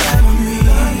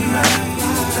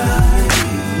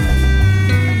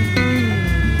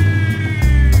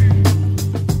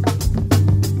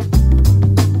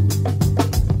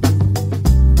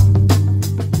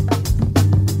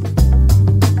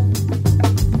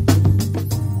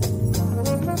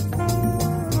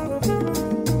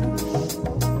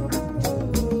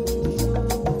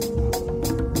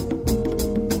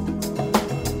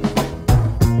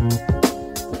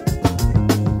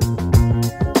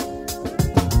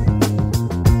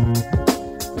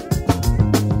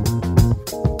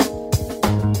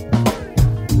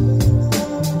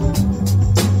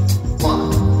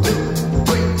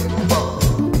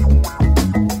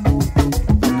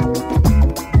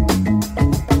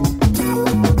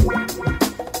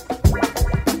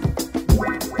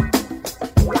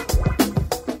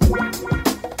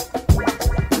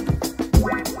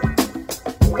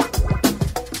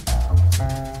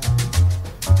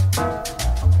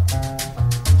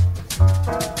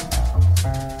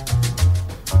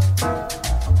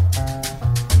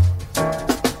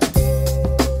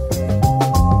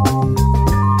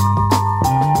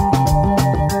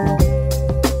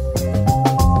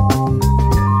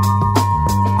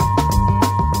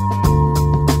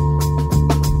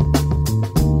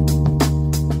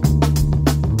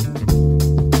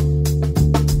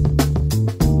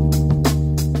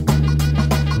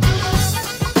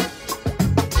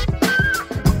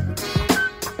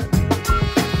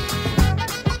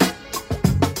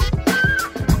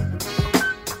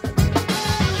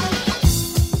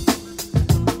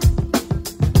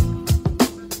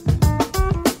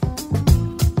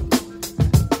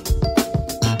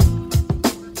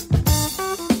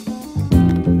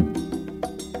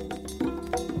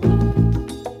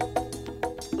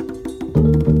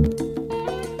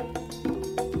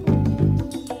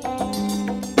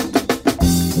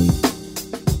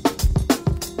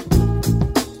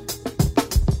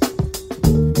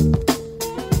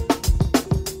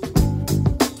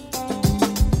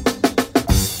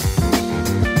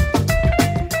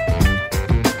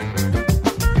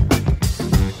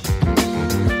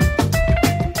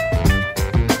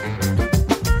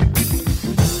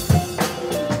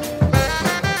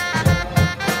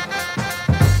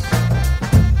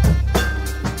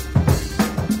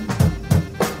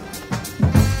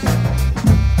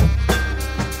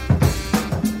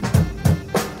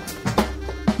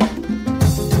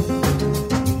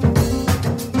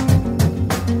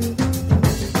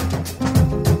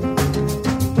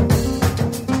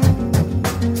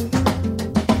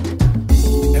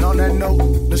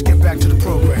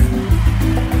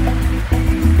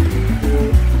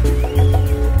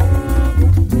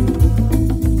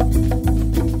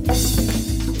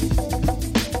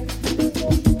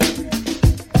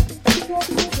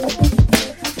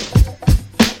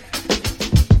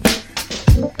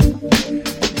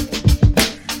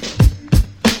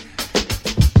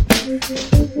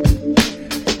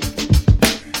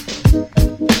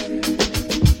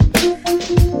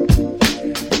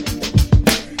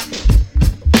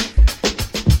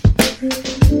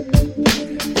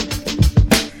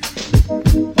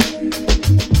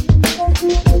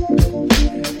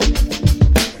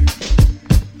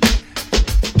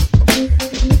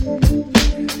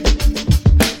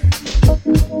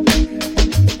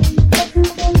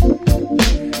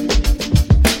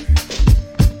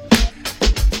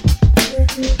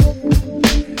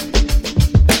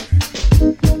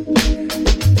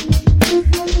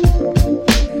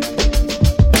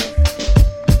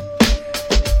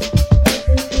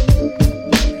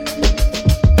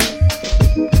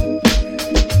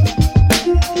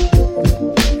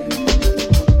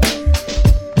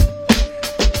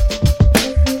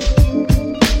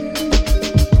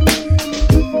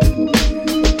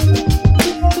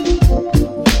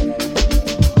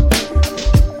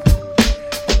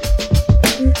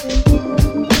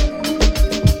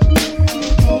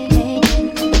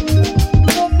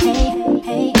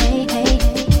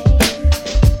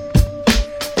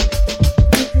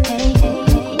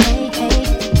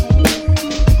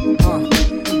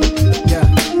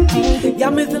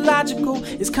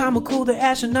 through. The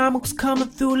astronomicals coming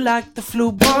through like the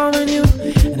flu, bombing you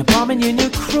and the bombing your new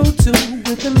crew too.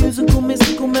 With the musical,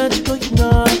 mystical, magical, you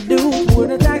know I do. With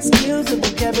the dark skills of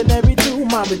vocabulary too.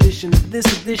 My edition of this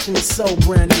edition is so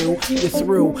brand new. You're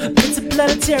through.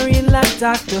 Interplanetarian like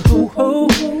Doctor Who.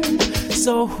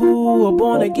 So who are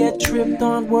born to get tripped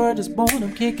on? Word is born.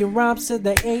 I'm kicking rhymes to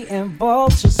the AM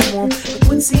vulture swarm. I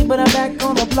wouldn't see, but I'm back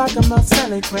on the block. I'm not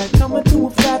selling crack. Coming through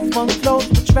with fat funk flows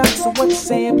with tracks. So what you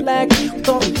saying, black? With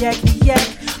all the yakety yak.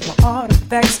 My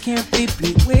artifacts can't be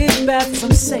beat with bats.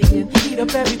 I'm saying, heat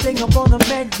up everything up on the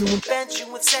menu. Invent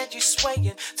you and send you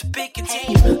swaying to be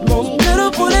continued. The most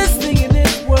beautifulest thing in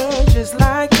this world, just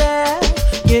like that.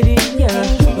 Get it, yeah.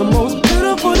 The most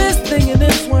beautifulest thing in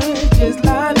this world, just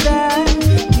like that.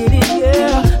 Get it,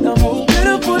 yeah. The most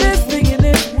beautifulest thing in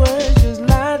this world, just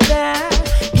like that.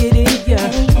 Get it,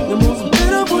 yeah. The most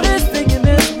beautifulest thing in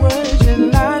this world, just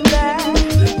like that.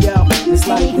 Yo, it's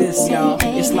like this, y'all.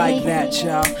 It's like that,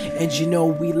 y'all. And you know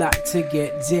we like to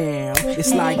get down.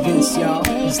 It's like this, y'all.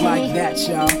 It's like that,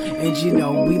 y'all. And you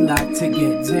know we like to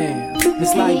get down.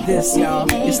 It's like this, y'all.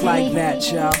 It's like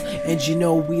that, y'all. And you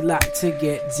know we like to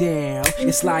get down.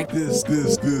 It's like this,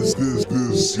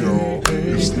 y'all.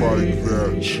 It's like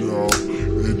that, y'all.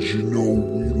 And you know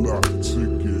we like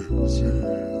to get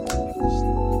down.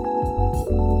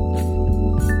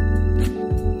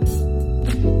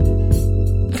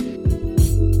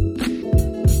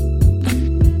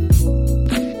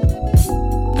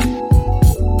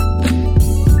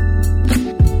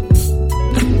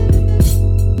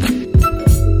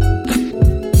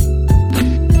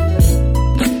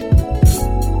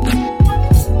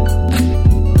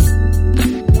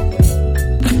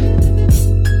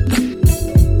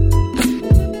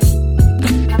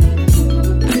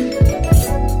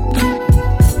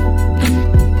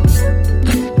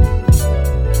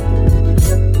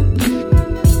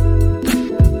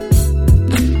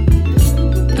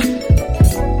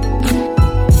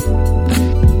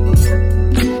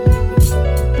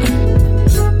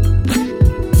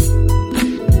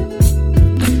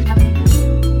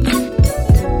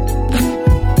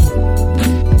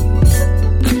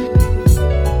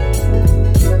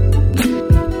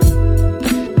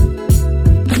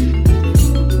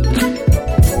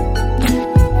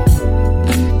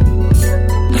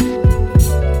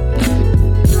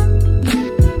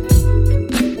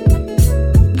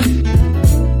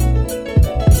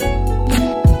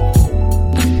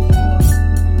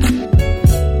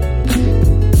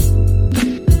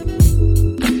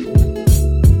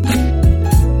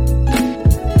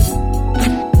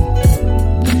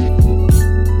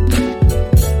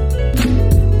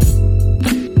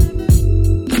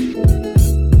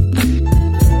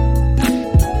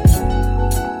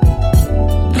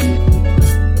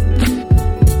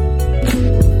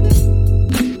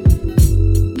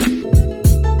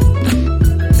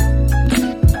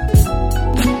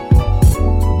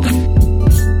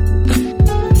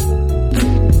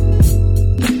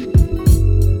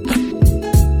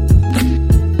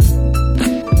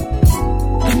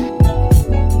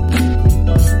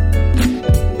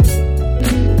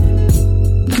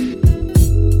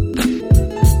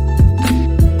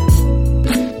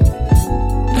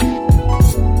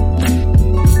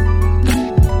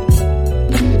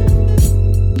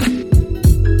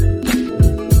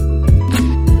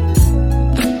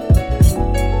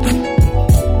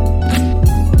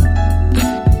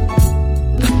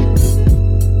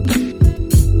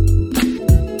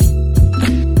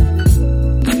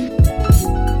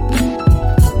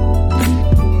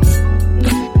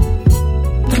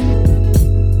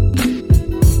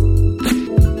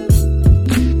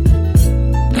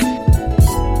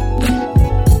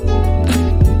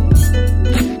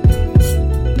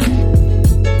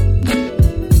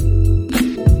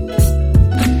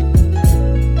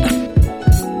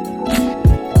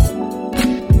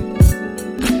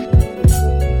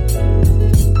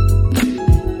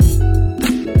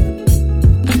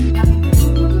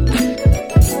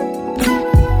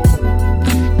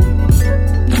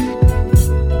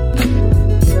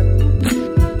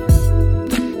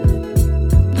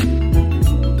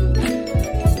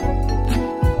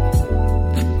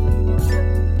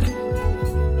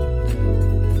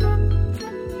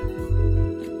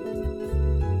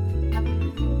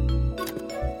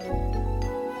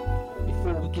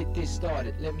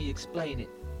 let me explain it.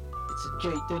 It's a J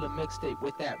Dilla mixtape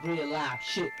with that real life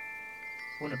shit.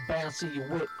 Wanna bounce in your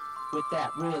whip with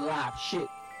that real life shit.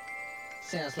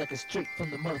 Sounds like a straight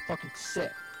from the motherfucking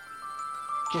cassette.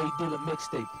 J Dilla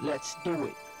mixtape, let's do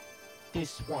it.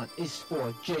 This one is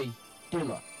for J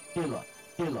Dilla, Dilla,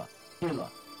 Dilla, Dilla,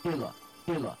 Dilla,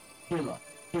 Dilla, Dilla, Dilla,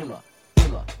 Dilla,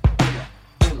 Dilla,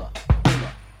 Dilla.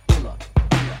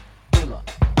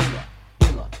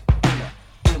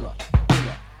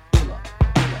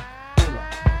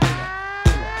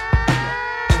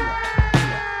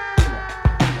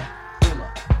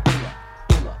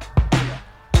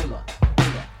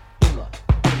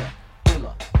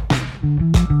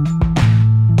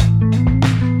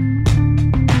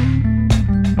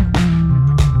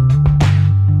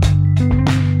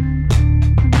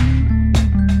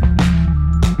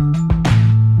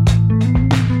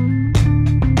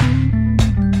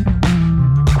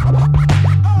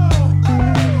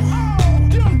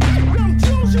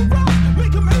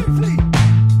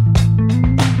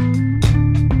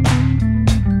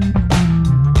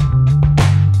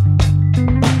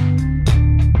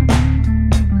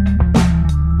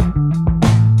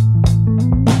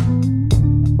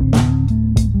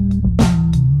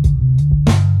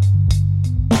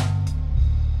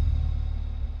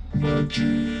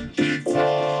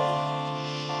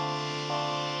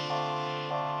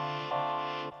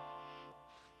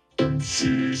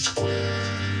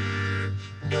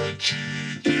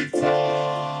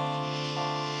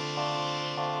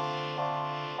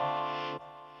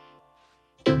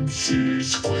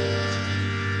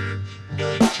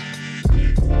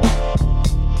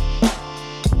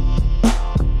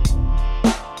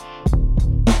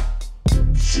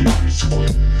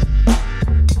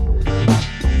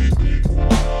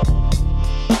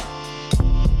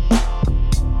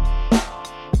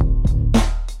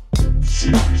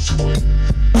 Series 1.